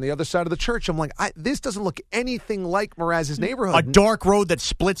church. We're on the other side of the church. I'm like, this doesn't look anything like Mraz's neighborhood. A dark road that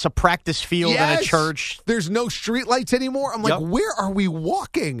splits a practice field and a church. There's no streetlights anymore. I'm like, where are we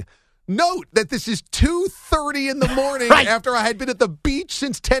walking? Note that this is 2:30 in the morning after I had been at the beach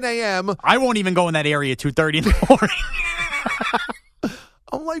since 10 a.m. I won't even go in that area 2:30 in the morning.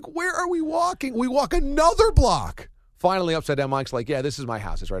 I'm like, where are we walking? We walk another block. Finally, Upside Down Mike's like, yeah, this is my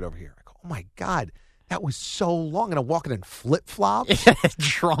house. It's right over here. I go, oh, my God. That was so long, and I'm walking in flip-flops.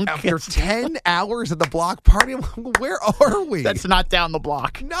 Drunk. After 10 hours at the block party, I'm like, where are we? That's not down the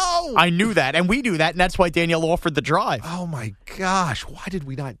block. No. I knew that, and we do that, and that's why Danielle offered the drive. Oh, my gosh. Why did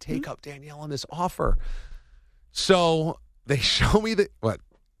we not take up Danielle on this offer? So they show me I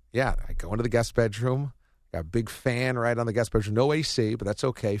go into the guest bedroom. Got a big fan right on the guest bedroom. No AC, but that's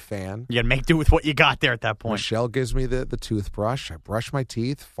okay, fan. You got to make do with what you got there at that point. Michelle gives me the toothbrush. I brush my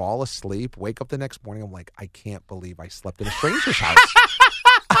teeth, fall asleep, wake up the next morning. I'm like, I can't believe I slept in a stranger's house.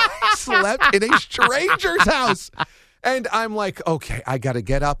 I slept in a stranger's house. And I'm like, okay, I got to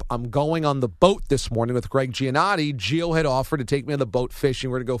get up. I'm going on the boat this morning with Greg Giannotti. Gio had offered to take me on the boat fishing.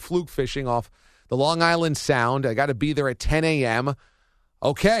 We're going to go fluke fishing off the Long Island Sound. I got to be there at 10 a.m.,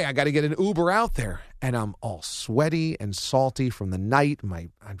 Okay, I got to get an Uber out there. And I'm all sweaty and salty from the night.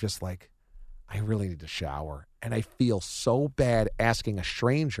 I'm just like, I really need to shower. And I feel so bad asking a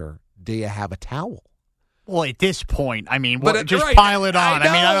stranger, do you have a towel? Well, at this point, I mean, but just pile it on.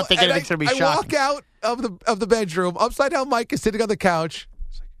 I don't think anything's going to be shocking. I walk out of the bedroom. Upside Down Mike is sitting on the couch.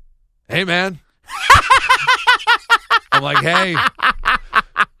 He's like, hey, man. I'm like, hey.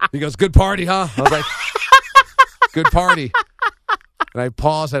 He goes, good party, huh? I was like, good party. And I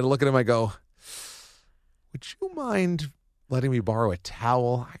pause. I look at him. I go, would you mind letting me borrow a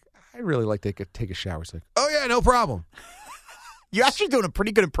towel? I really like to take a shower. He's like, oh, yeah, no problem. You're actually doing a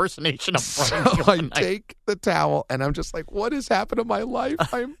pretty good impersonation of Frank. So I take the towel, and I'm just like, what has happened to my life?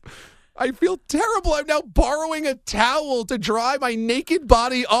 I feel terrible. I'm now borrowing a towel to dry my naked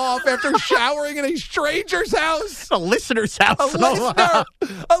body off after showering in a stranger's house. A listener's house. A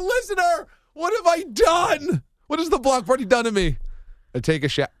listener. What have I done? What has the block party done to me? I take a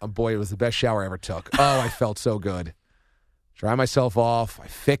shower. Oh, boy, it was the best shower I ever took. Oh, I felt so good. Dry myself off. I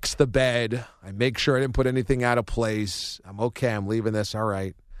fix the bed. I make sure I didn't put anything out of place. I'm okay. I'm leaving this. All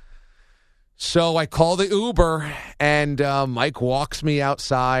right. So I call the Uber, and Mike walks me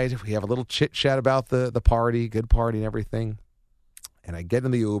outside. We have a little chit-chat about the party, good party and everything. And I get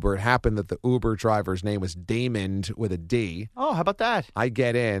in the Uber. It happened that the Uber driver's name was Damon with a D. Oh, how about that? I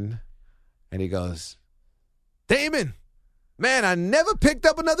get in, and he goes, Damon, man, I never picked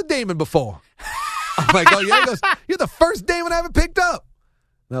up another Damon before. I'm like, oh, yeah? He goes, you're the first Damon I ever picked up.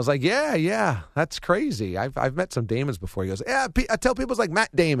 And I was like, yeah, that's crazy. I've met some Damons before. He goes, yeah, I tell people it's like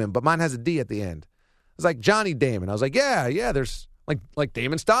Matt Damon, but mine has a D at the end. It's like Johnny Damon. I was like, yeah, there's like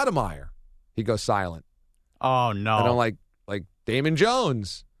Damon Stoudemire. He goes silent. Oh, no. And I'm like Damon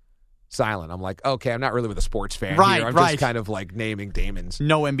Jones. Silent. I'm like, okay, I'm not really with a sports fan here. I'm just kind of like naming Damons.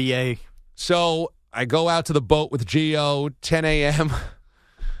 No NBA. So I go out to the boat with Gio, 10 a.m.,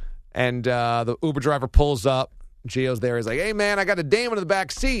 and the Uber driver pulls up. Gio's there. He's like, hey, man, I got a Damon in the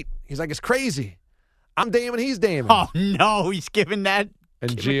back seat. He's like, it's crazy. I'm Damon. He's Damon. Oh, no. He's giving that.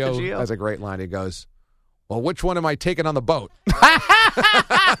 And Gio has a great line. He goes, well, which one am I taking on the boat?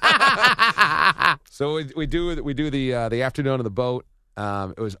 So we do the afternoon on the boat.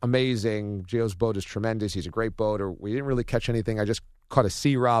 It was amazing. Gio's boat is tremendous. He's a great boater. We didn't really catch anything. I just caught a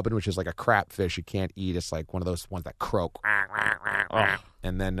sea robin, which is like a crap fish you can't eat. It's like one of those ones that croak. Oh.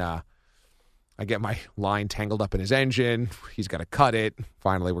 And then I get my line tangled up in his engine. He's got to cut it.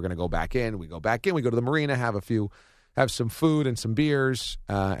 Finally, we're going to go back in. We go back in. We go to the marina, have a few have some food and some beers,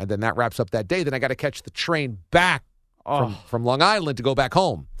 and then that wraps up that day. Then I got to catch the train back from Long Island to go back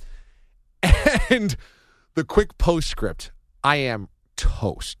home. And the quick postscript, I am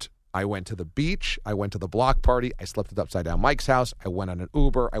toast. I went to the beach. I went to the block party. I slept at Upside Down Mike's house. I went on an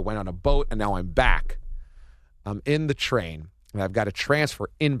Uber. I went on a boat, and now I'm back. I'm in the train, and I've got to transfer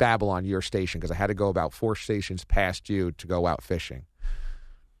in Babylon, your station, because I had to go about 4 stations past you to go out fishing.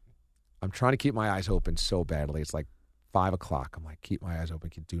 I'm trying to keep my eyes open so badly. It's like 5 o'clock. I'm like, keep my eyes open.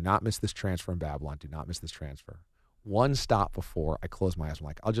 Do not miss this transfer in Babylon. Do not miss this transfer. One stop before I close my eyes. I'm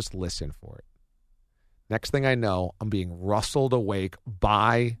like, I'll just listen for it. Next thing I know, I'm being rustled awake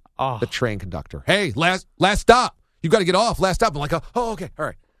by the train conductor. Hey, last stop. You got to get off. Last stop. I'm like, oh, okay. All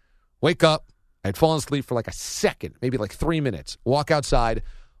right. Wake up. I had fallen asleep for like a second, maybe like 3 minutes. Walk outside.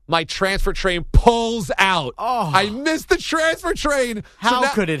 My transfer train pulls out. Oh. I missed the transfer train.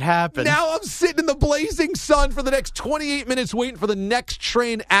 How could it happen? Now I'm sitting in the blazing sun for the next 28 minutes waiting for the next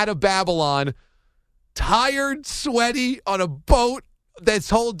train out of Babylon. Tired, sweaty, on a boat. This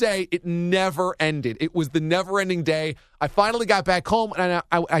whole day, it never ended. It was the never-ending day. I finally got back home, and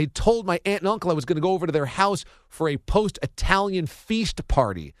I told my aunt and uncle I was going to go over to their house for a post-Italian feast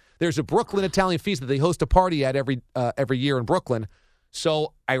party. There's a Brooklyn Italian feast that they host a party at every year in Brooklyn.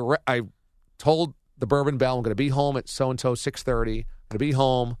 So I told the Bourbon Bell, I'm going to be home at so-and-so, 6:30. I'm going to be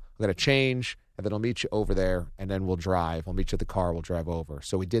home. I'm going to change, and then I'll meet you over there, and then we'll drive. I'll meet you at the car. We'll drive over.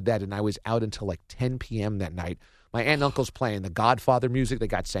 So we did that, and I was out until like 10 p.m. that night. My aunt and uncle's playing the Godfather music. They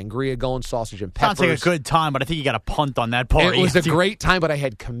got sangria going, sausage and peppers. Sounds like a good time, but I think you got a punt on that party. It was a great time, but I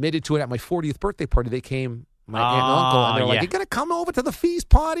had committed to it. At my 40th birthday party, they came, my aunt and uncle, and they're like, you going to come over to the feast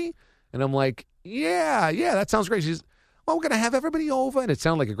party? And I'm like, yeah, that sounds great. She's, well, we're going to have everybody over. And it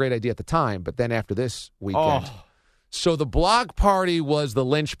sounded like a great idea at the time, but then after this weekend. So the block party was the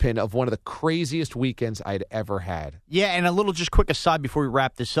linchpin of one of the craziest weekends I'd ever had. Yeah, and a little just quick aside before we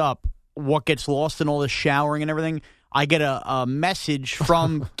wrap this up. What gets lost in all this showering and everything, I get a message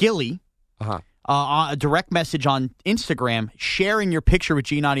from Gilly, a direct message on Instagram, sharing your picture with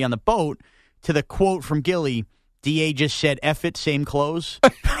Giannotti on the boat to the quote from Gilly, DA just said, F it, same clothes.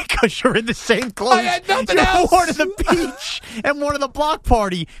 Because you're in the same clothes. I had nothing else. One of the beach and one of the block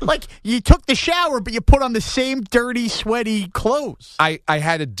party. Like, you took the shower, but you put on the same dirty, sweaty clothes. I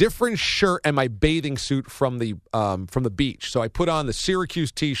had a different shirt and my bathing suit from the beach. So I put on the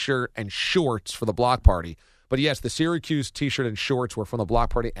Syracuse T-shirt and shorts for the block party. But yes, the Syracuse T-shirt and shorts were from the block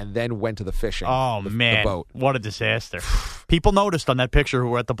party and then went to the fishing. Oh, man. The boat. What a disaster. People noticed on that picture who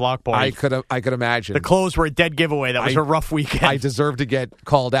were at the block party. I could imagine. The clothes were a dead giveaway. That was a rough weekend. I deserved to get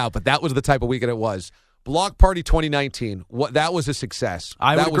called out, but that was the type of weekend it was. Block Party 2019, that was a success.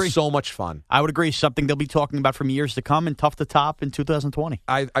 That was so much fun. I would agree. Something they'll be talking about from years to come and tough to top in 2020.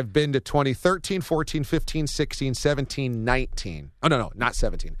 I've been to 2013, 14, 15, 16, 17, 19. Oh, no, not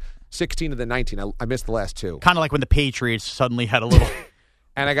 17. 16 to the 19. I missed the last two. Kind of like when the Patriots suddenly had a little...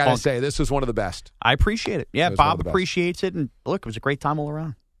 And I got to say, this was one of the best. I appreciate it. Yeah, Bob appreciates it. And look, it was a great time all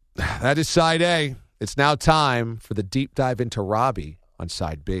around. That is Side A. It's now time for the deep dive into Robbie on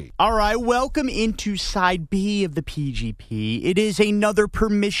Side B. All right, welcome into Side B of the PGP. It is another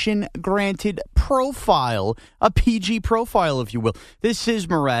permission-granted profile, a PG profile, if you will. This is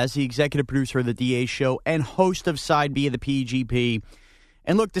Mraz, the executive producer of the DA Show and host of Side B of the PGP.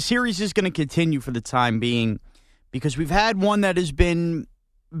 And look, the series is going to continue for the time being because we've had one that has been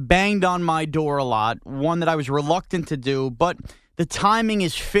banged on my door a lot, one that I was reluctant to do, but the timing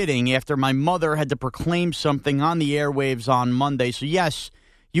is fitting after my mother had to proclaim something on the airwaves on Monday. So yes,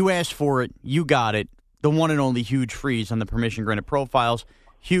 you asked for it, you got it. The one and only Huge Freeze on the Permission Granted Profiles.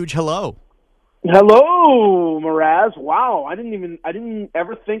 Huge, hello. Hello, Mraz. Wow, I didn't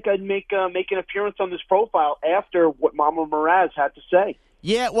ever think I'd make an appearance on this profile after what Mama Mraz had to say.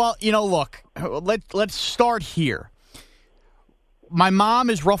 Yeah, well, look, let's start here. My mom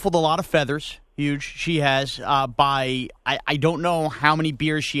has ruffled a lot of feathers, Huge. She has, I don't know how many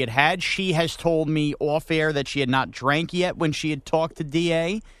beers she had. She has told me off air that she had not drank yet when she had talked to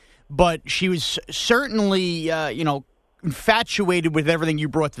DA, but she was certainly, infatuated with everything you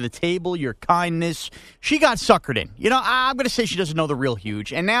brought to the table, your kindness. She got suckered in. I'm going to say she doesn't know the real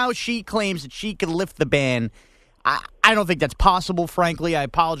Huge, and now she claims that she can lift the ban. I don't think that's possible, frankly. I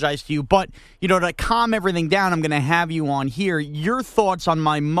apologize to you. But, to calm everything down, I'm going to have you on here. Your thoughts on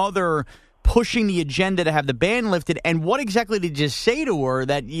my mother pushing the agenda to have the ban lifted, and what exactly did you say to her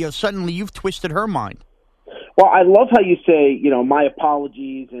that, suddenly you've twisted her mind? Well, I love how you say, my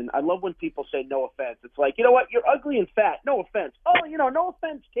apologies, and I love when people say no offense. It's like, you know what, you're ugly and fat, no offense. Oh, no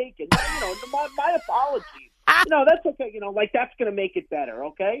offense taken. My apologies. No, that's okay. That's going to make it better,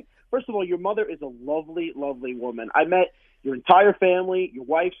 okay? First of all, your mother is a lovely, lovely woman. I met your entire family, your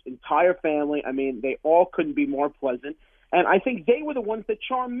wife's entire family. I mean, they all couldn't be more pleasant. And I think they were the ones that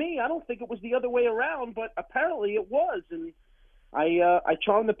charmed me. I don't think it was the other way around, but apparently it was. And I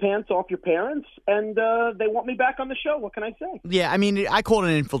charmed the pants off your parents, and they want me back on the show. What can I say? Yeah, I mean, I call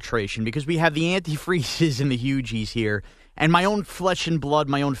it an infiltration because we have the antifreezes and the Hugies here, and my own flesh and blood,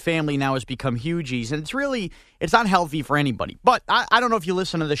 my own family now has become Hugies, and it's not healthy for anybody. But I don't know if you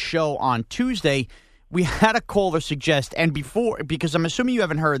listen to the show on Tuesday. We had a caller suggest, and because I'm assuming you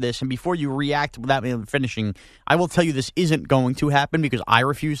haven't heard this, and before you react without me finishing, I will tell you this isn't going to happen because I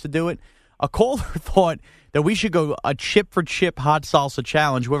refuse to do it. A caller thought that we should go a chip-for-chip hot salsa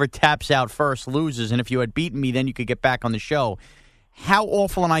challenge. Whoever taps out first loses, and if you had beaten me, then you could get back on the show. How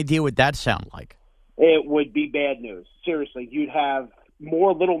awful an idea would that sound like? It would be bad news. Seriously, you'd have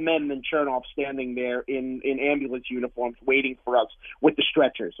more little men than Chernoff standing there in ambulance uniforms waiting for us with the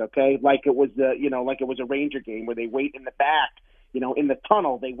stretchers, okay? Like it was a Ranger game where they wait in the back, in the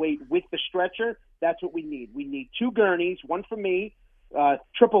tunnel. They wait with the stretcher. That's what we need. We need 2 gurneys, one for me,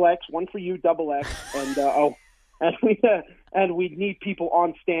 XXX, one for you, XX, and we need people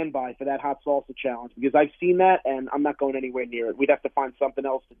on standby for that hot salsa challenge because I've seen that and I'm not going anywhere near it. We'd have to find something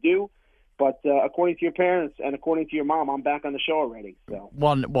else to do. But according to your parents and according to your mom, I'm back on the show already. So.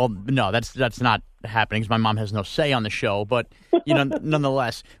 Well, no, that's not happening because my mom has no say on the show. But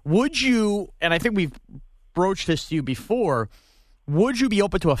nonetheless, would you? And I think we've broached this to you before. Would you be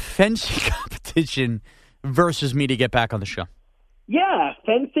open to a fencing competition versus me to get back on the show? Yeah,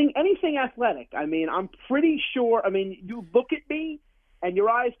 fencing, anything athletic. I mean, I'm pretty sure. I mean, you look at me, and your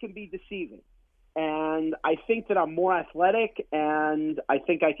eyes can be deceiving. And I think that I'm more athletic, and I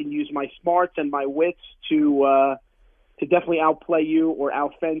think I can use my smarts and my wits to definitely outplay you or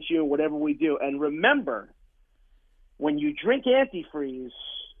outfence you, whatever we do. And remember, when you drink antifreeze,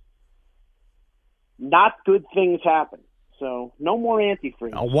 not good things happen. So no more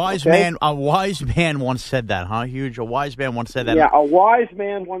antifreeze. A wise man once said that, huh? Huge. A wise man once said that. Yeah, a wise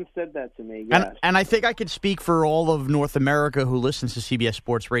man once said that to me. Yes. And I think I could speak for all of North America who listens to CBS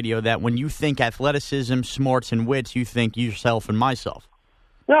Sports Radio that when you think athleticism, smarts, and wits, you think yourself and myself.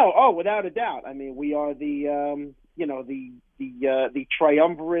 No, without a doubt. I mean, we are the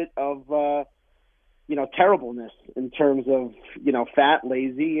triumvirate of terribleness in terms of fat,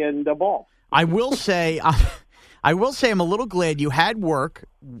 lazy, and bald. I will say I'm a little glad you had work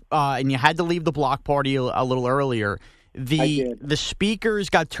and you had to leave the block party a little earlier. The speakers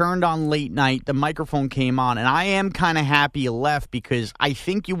got turned on late night. The microphone came on, and I am kind of happy you left because I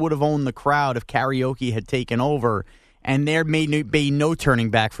think you would have owned the crowd if karaoke had taken over, and there may be no turning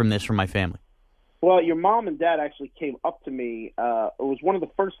back from this from my family. Well, your mom and dad actually came up to me. It was one of the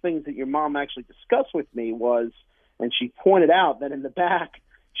first things that your mom actually discussed with me and she pointed out that in the back,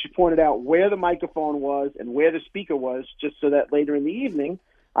 she pointed out where the microphone was and where the speaker was, just so that later in the evening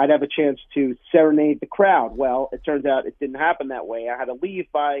I'd have a chance to serenade the crowd. Well, it turns out it didn't happen that way. I had to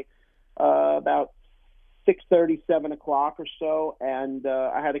leave by about 6:30, 7 o'clock or so, and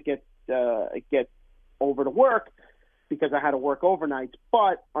I had to get over to work because I had to work overnight.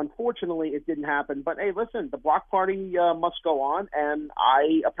 But unfortunately, it didn't happen. But hey, listen, the block party must go on, and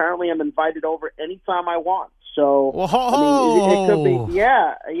I apparently am invited over anytime I want. So it could be,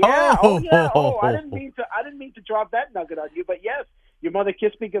 yeah. I didn't mean to drop that nugget on you, but yes, your mother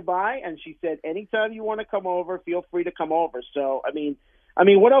kissed me goodbye, and she said, anytime you want to come over, feel free to come over. So I mean,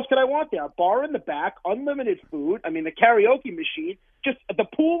 what else could I want there? A bar in the back, unlimited food. I mean, the karaoke machine, just the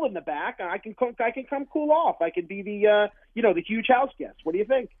pool in the back, and I can come cool off. I can be the huge house guest. What do you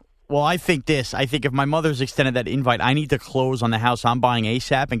think? Well, I think if my mother's extended that invite, I need to close on the house I'm buying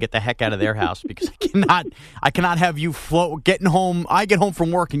ASAP and get the heck out of their house because I cannot have you getting home. I get home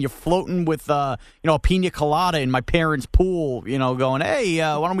from work and you're floating with a pina colada in my parents' pool, going, hey,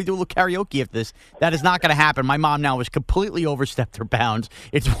 why don't we do a little karaoke if this? That is not going to happen. My mom now has completely overstepped her bounds.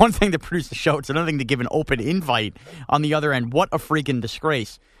 It's one thing to produce the show. It's another thing to give an open invite on the other end. What a freaking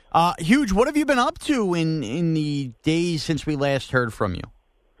disgrace. Huge, what have you been up to in the days since we last heard from you?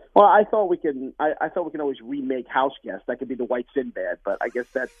 Well, I thought we can always remake House Guest. That could be the White Sinbad, but I guess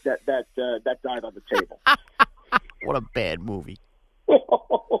that died on the table. What a bad movie.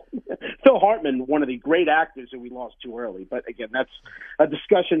 Phil Hartman, one of the great actors that we lost too early. But again, that's a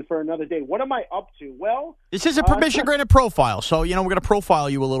discussion for another day. What am I up to? Well, this is a permission granted profile, so we're going to profile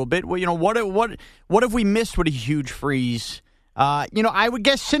you a little bit. Well, what have we missed with a huge freeze? I would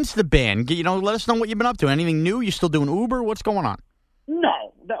guess since the ban. Let us know what you've been up to. Anything new? You still doing Uber? What's going on?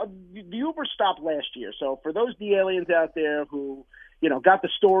 No, the Uber stopped last year. So for those D-aliens out there who, got the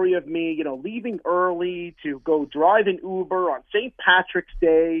story of me, leaving early to go drive an Uber on St. Patrick's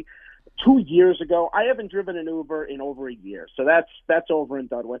Day 2 years ago. I haven't driven an Uber in over a year, so that's over and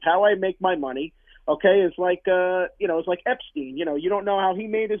done with. How I make my money, okay, is like it's like Epstein. You don't know how he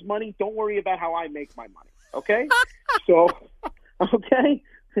made his money. Don't worry about how I make my money. Okay, so okay.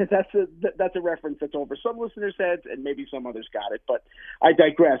 That's a reference that's over some listeners' heads, and maybe some others got it, but I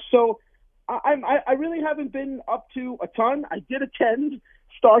digress. So I really haven't been up to a ton. I did attend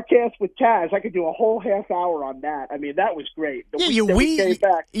StarCast with Taz. I could do a whole half hour on that. I mean, that was great. You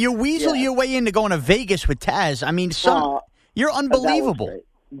weasel your way into going to Vegas with Taz. I mean, you're unbelievable.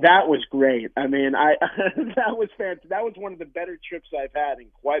 That was great. I mean, that was fantastic. That was one of the better trips I've had in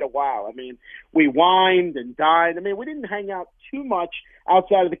quite a while. I mean, we wined and dined. I mean, we didn't hang out too much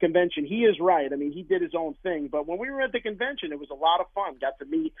outside of the convention. He is right. I mean, he did his own thing. But when we were at the convention, it was a lot of fun. Got to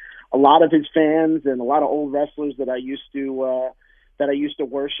meet a lot of his fans and a lot of old wrestlers that I used to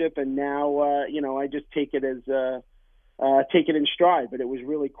worship. And now, I just take it in stride. But it was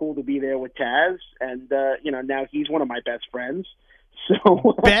really cool to be there with Taz. And, now he's one of my best friends.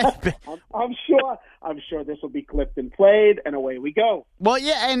 So I'm sure this will be clipped and played, and away we go. Well,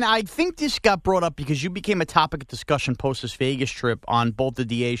 yeah, and I think this got brought up because you became a topic of discussion post this Vegas trip on both the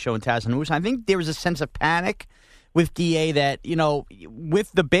DA show and Taz and Moose. I think there was a sense of panic with DA that,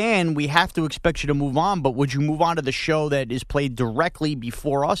 with the ban, we have to expect you to move on, but would you move on to the show that is played directly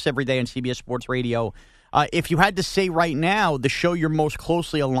before us every day on CBS Sports Radio? If you had to say right now, the show you're most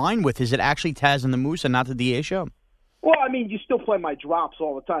closely aligned with, is it actually Taz and the Moose and not the DA show? Well, I mean, you still play my drops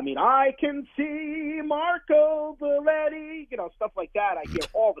all the time. I mean, I can see Marco Belletti, stuff like that I hear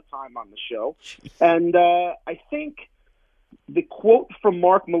all the time on the show. And I think the quote from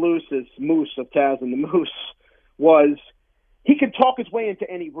Mark Moose of Taz and the Moose was, he can talk his way into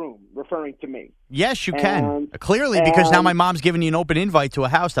any room, referring to me. Yes, you can. Clearly, because now my mom's giving you an open invite to a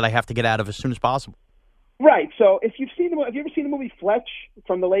house that I have to get out of as soon as possible. Right. So have you ever seen the movie Fletch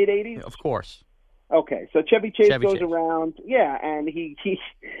from the late 80s? Of course. Okay, so Chevy Chase goes around, and he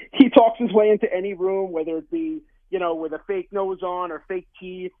talks his way into any room, whether it be, with a fake nose on or fake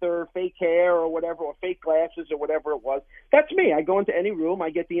teeth or fake hair or whatever, or fake glasses or whatever it was. That's me. I go into any room, I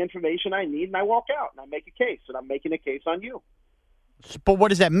get the information I need, and I walk out, and I make a case, and I'm making a case on you. But what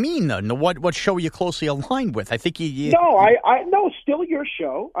does that mean, though? What show are you closely aligned with? I think you No, still your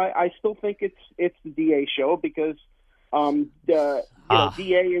show. I still think it's the DA show because DA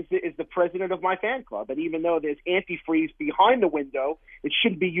is the president of my fan club, and even though there's antifreeze behind the window, it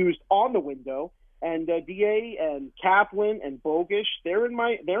shouldn't be used on the window. And DA and Kaplan and Bogish, they're in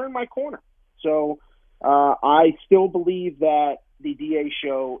my corner. So I still believe that the DA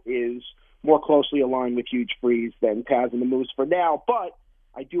show is more closely aligned with Huge Freeze than Taz and the Moose for now. But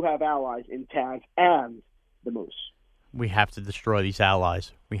I do have allies in Taz and the Moose. We have to destroy these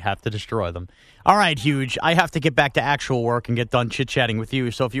allies. We have to destroy them. All right, Huge. I have to get back to actual work and get done chit-chatting with you.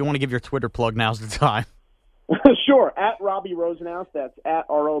 So if you want to give your Twitter plug, now's the time. Sure. At Robbie Rosenhaus. That's at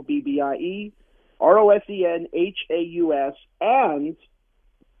ROBBIE, ROSENHAUS. And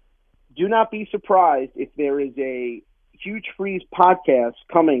do not be surprised if there is a Huge Freeze podcast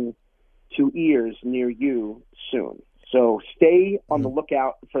coming to ears near you soon. So stay on the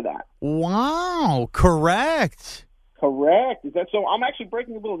lookout for that. Wow. Correct. Is that so? I'm actually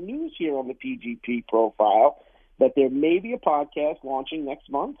breaking a little news here on the PGP profile that there may be a podcast launching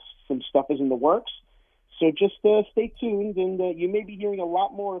next month. Some stuff is in the works. So just stay tuned, and you may be hearing a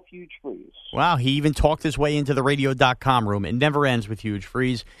lot more of Huge Freeze. Wow, he even talked his way into the radio.com room. It never ends with Huge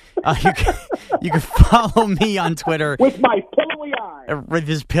Freeze. You can follow me on Twitter. With my pillowy eyes. With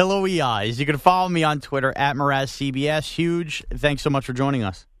his pillowy eyes. You can follow me on Twitter at MrazCBS. Huge, thanks so much for joining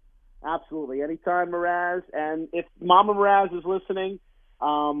us. Absolutely. Anytime, Mraz. And if Mama Mraz is listening,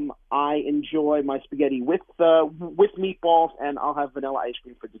 I enjoy my spaghetti with meatballs, and I'll have vanilla ice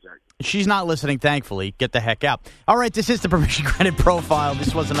cream for dessert. She's not listening, thankfully. Get the heck out. All right, this is the Permission Granted Profile.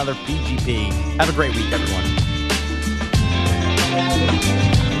 This was another PGP. Have a great week, everyone.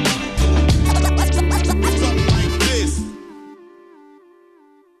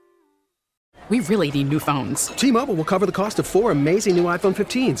 We really need new phones. T-Mobile will cover the cost of 4 amazing new iPhone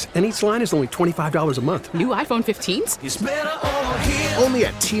 15s, and each line is only $25 a month. New iPhone 15s? It's better over here. Only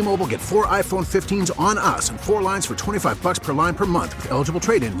at T-Mobile, get 4 iPhone 15s on us and 4 lines for $25 per line per month with eligible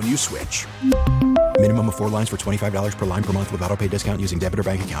trade-in when you switch. Minimum of 4 lines for $25 per line per month with autopay discount using debit or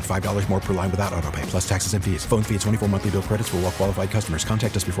bank account. $5 more per line without autopay, plus taxes and fees. Phone fee at 24 monthly bill credits for well-qualified customers.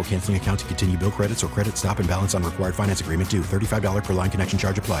 Contact us before canceling account to continue bill credits or credit stop and balance on required finance agreement due. $35 per line connection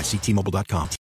charge applies. See T-Mobile.com.